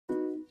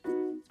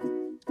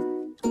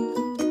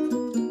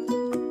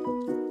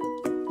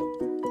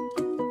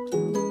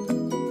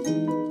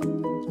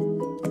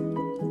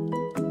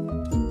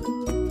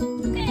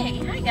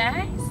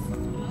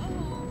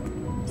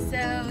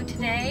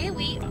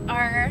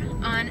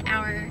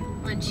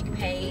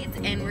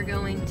and we're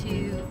going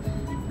to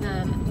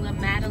La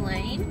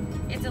Madeleine.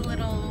 It's a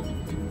little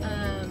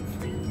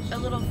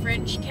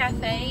French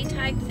cafe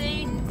type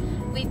thing.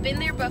 We've been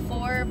there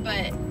before,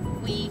 but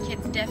we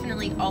could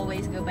definitely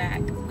always go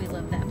back. We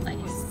love that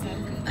place. So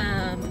good.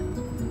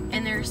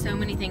 And there are so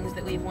many things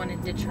that we've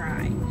wanted to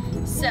try.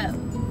 So,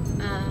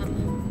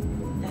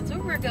 that's where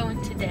we're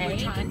going today. We're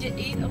trying to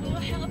eat a little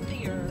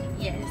healthier.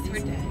 Yes,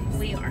 days.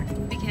 we are.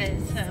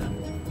 Because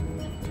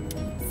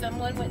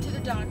someone went to the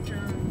doctor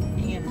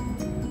and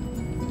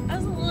I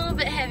was a little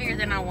bit heavier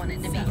than I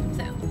wanted to be.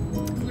 So,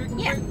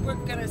 we're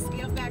going to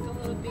scale back a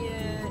little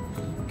bit,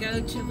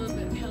 go to a little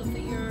bit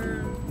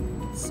healthier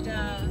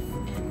stuff,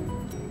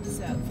 and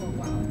so for a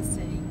while and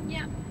see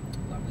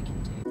what we can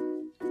do.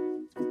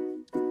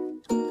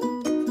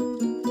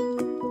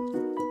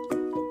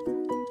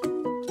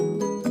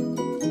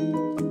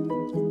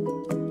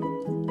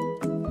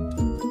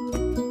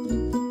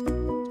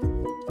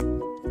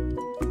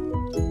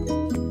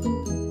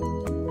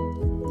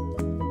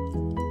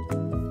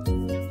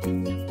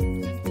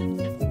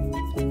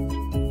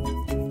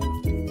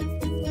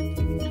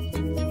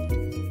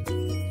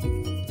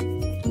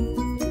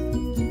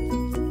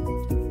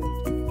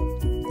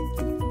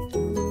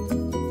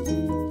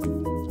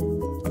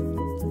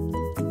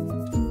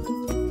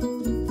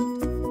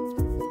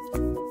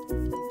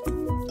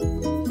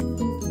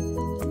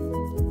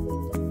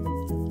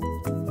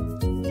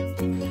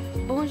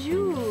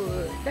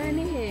 bonjour,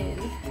 Darlene.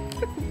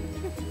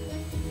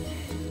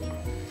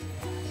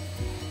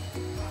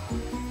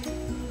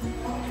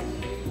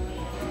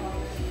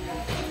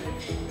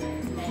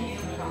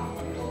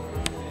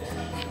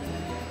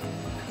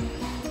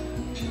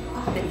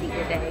 Busy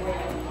your day.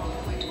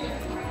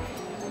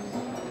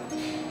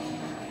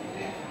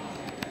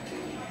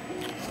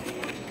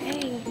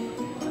 Hey.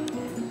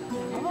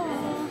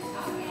 Oh,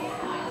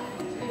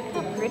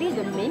 how pretty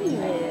the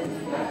menu is.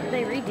 Did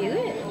they redo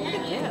it?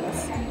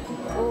 Yes.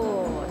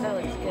 Oh, that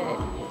looks good.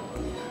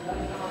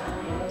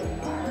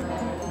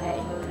 Okay,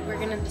 we're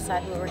gonna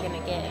decide what we're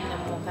gonna get and then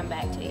we'll come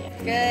back to you.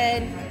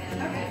 Good.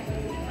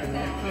 Oh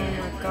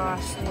my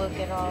gosh, look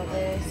at all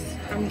this.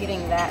 I'm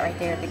getting that right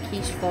there, the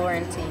quiche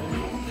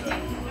Florentine.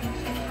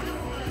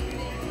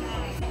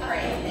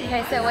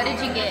 Okay, so what did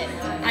you get?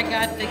 I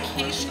got the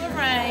quiche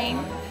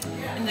Lorraine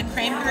and the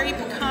cranberry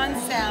pecan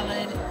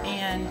salad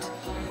and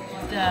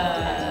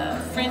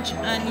the French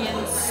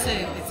onion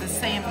soup. It's a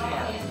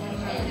sampler.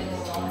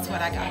 That's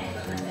what I got.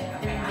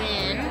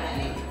 And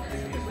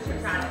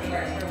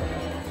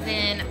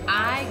then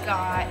I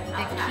got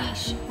the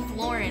quiche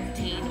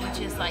Florentine, which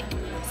is like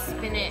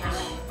spinach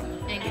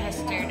and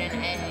custard and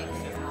eggs.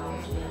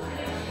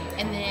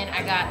 And then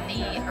I got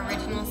the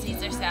original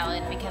Caesar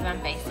salad because I'm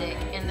basic,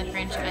 and the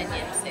French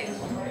onion soup.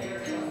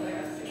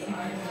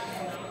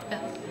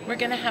 We're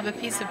going to have a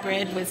piece of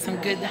bread with some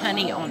good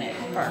honey on it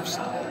first.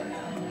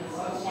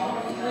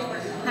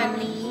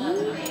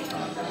 Honey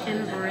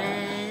and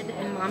bread,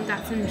 and Mom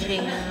got some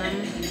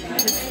jam.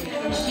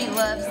 She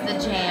loves the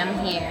jam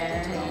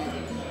here.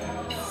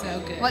 So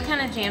good. What kind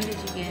of jam did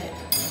you get?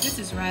 This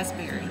is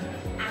raspberry.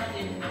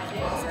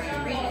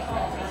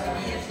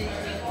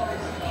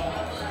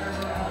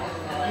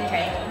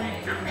 Okay,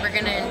 we're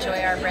gonna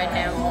enjoy our bread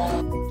now.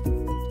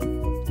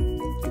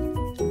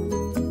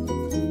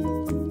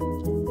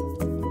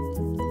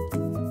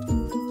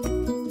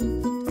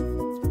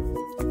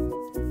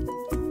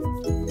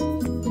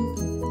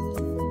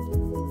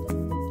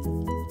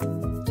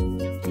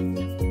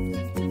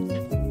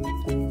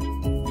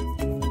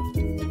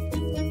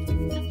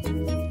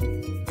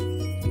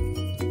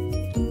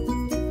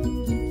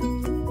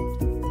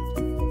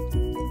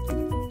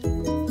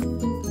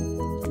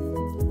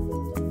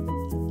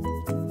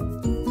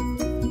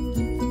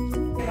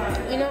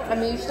 You know,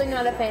 I'm usually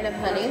not a fan of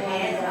honey.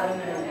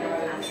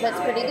 That's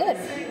pretty good.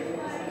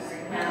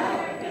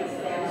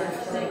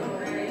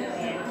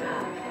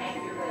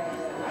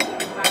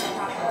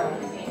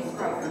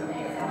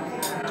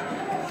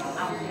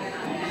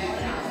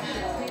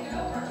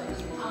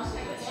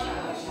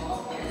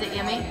 Is it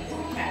yummy?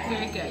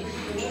 Very good.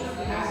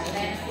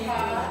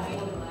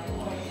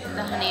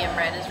 The honey and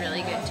bread is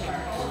really good too.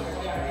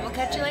 We'll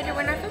catch you later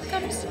when our food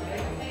comes.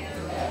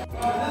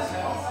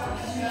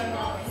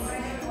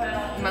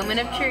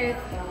 Moment of truth.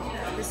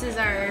 This is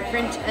our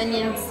French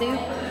onion soup.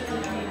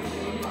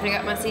 I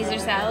got my Caesar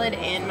salad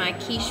and my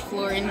quiche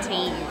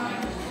Florentine.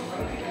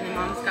 And then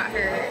Mom's got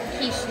her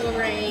quiche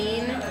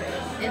Lorraine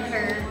and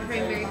her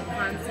cranberry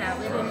pecan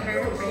salad and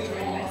her French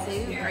onion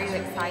soup. Are you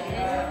excited?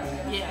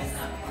 Yes.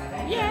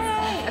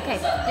 Yay! Okay,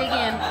 dig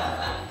in.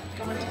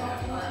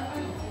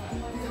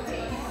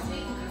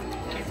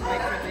 Can't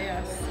wait for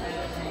this.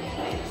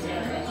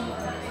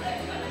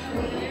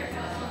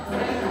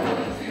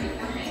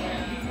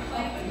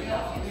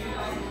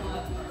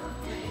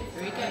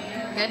 Very good.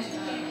 Good?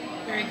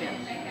 Very good.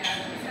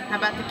 How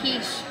about the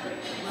quiche?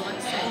 Well,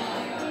 let's see.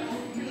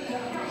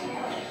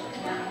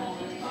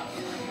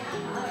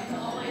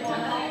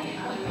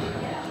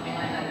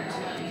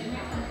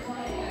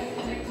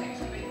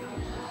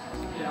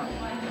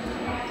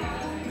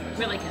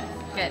 Really good.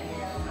 Good.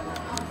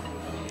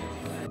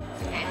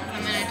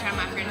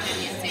 French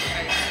onion soup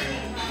first.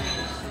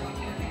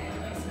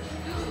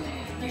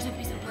 There's a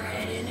piece of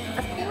bread in it.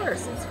 Of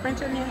course, it's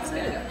French onion soup.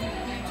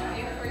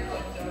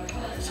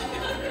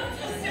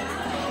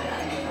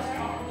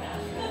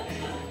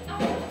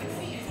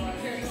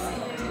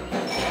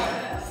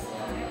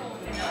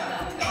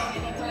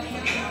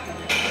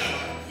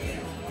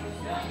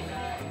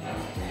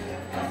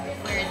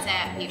 Where it's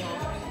at, people.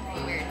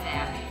 Where it's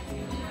at.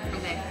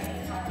 Okay.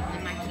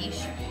 And my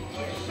quiche.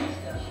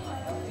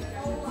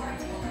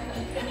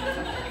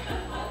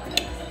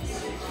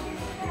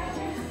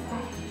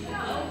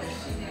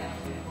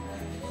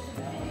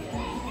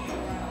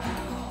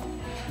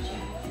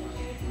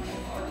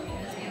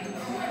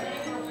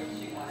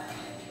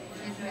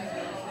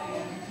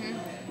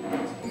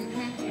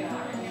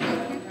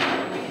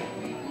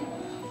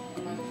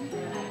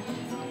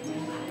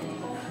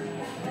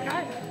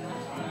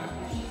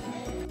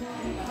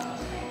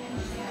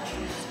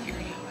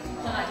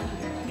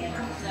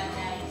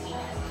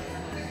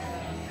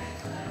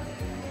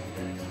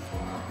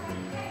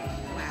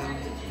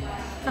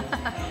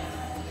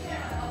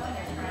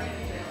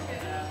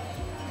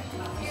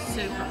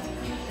 Super.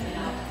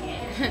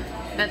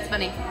 That's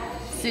funny.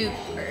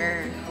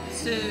 Super.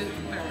 Super.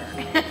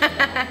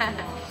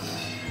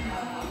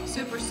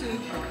 Super,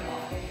 super.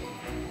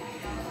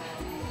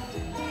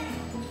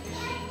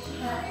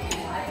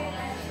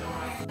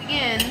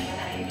 Again,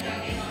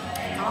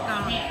 All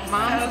gone.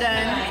 Mom's So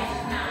done.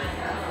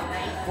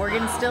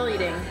 Morgan's still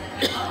eating.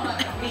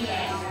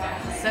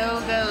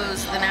 So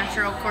goes the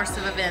natural course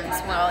of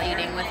events while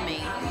eating with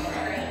me.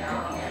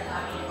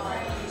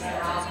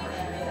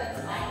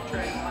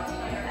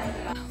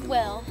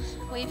 Well,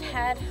 we've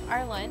had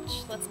our lunch.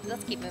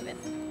 Let's keep moving.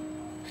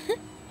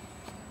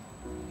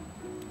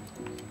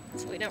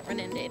 So we don't run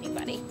into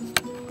anybody.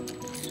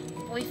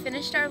 We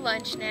finished our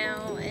lunch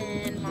now,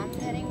 and Mom's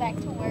heading back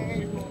to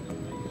work.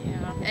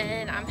 Yeah.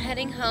 And I'm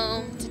heading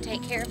home to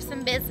take care of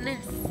some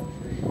business.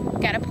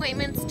 Got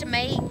appointments to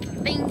make,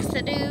 things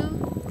to do,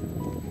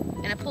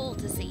 and a pool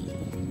to see.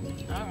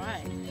 All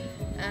right.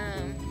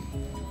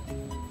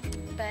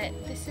 But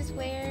this is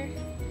where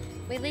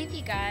we leave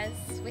you guys.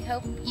 We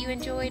hope you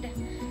enjoyed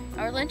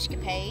our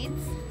Lunchcapades.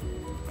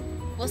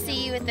 We'll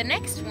see you at the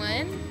next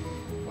one,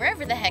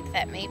 wherever the heck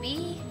that may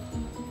be.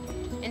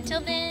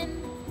 Until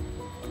then,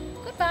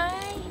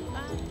 goodbye.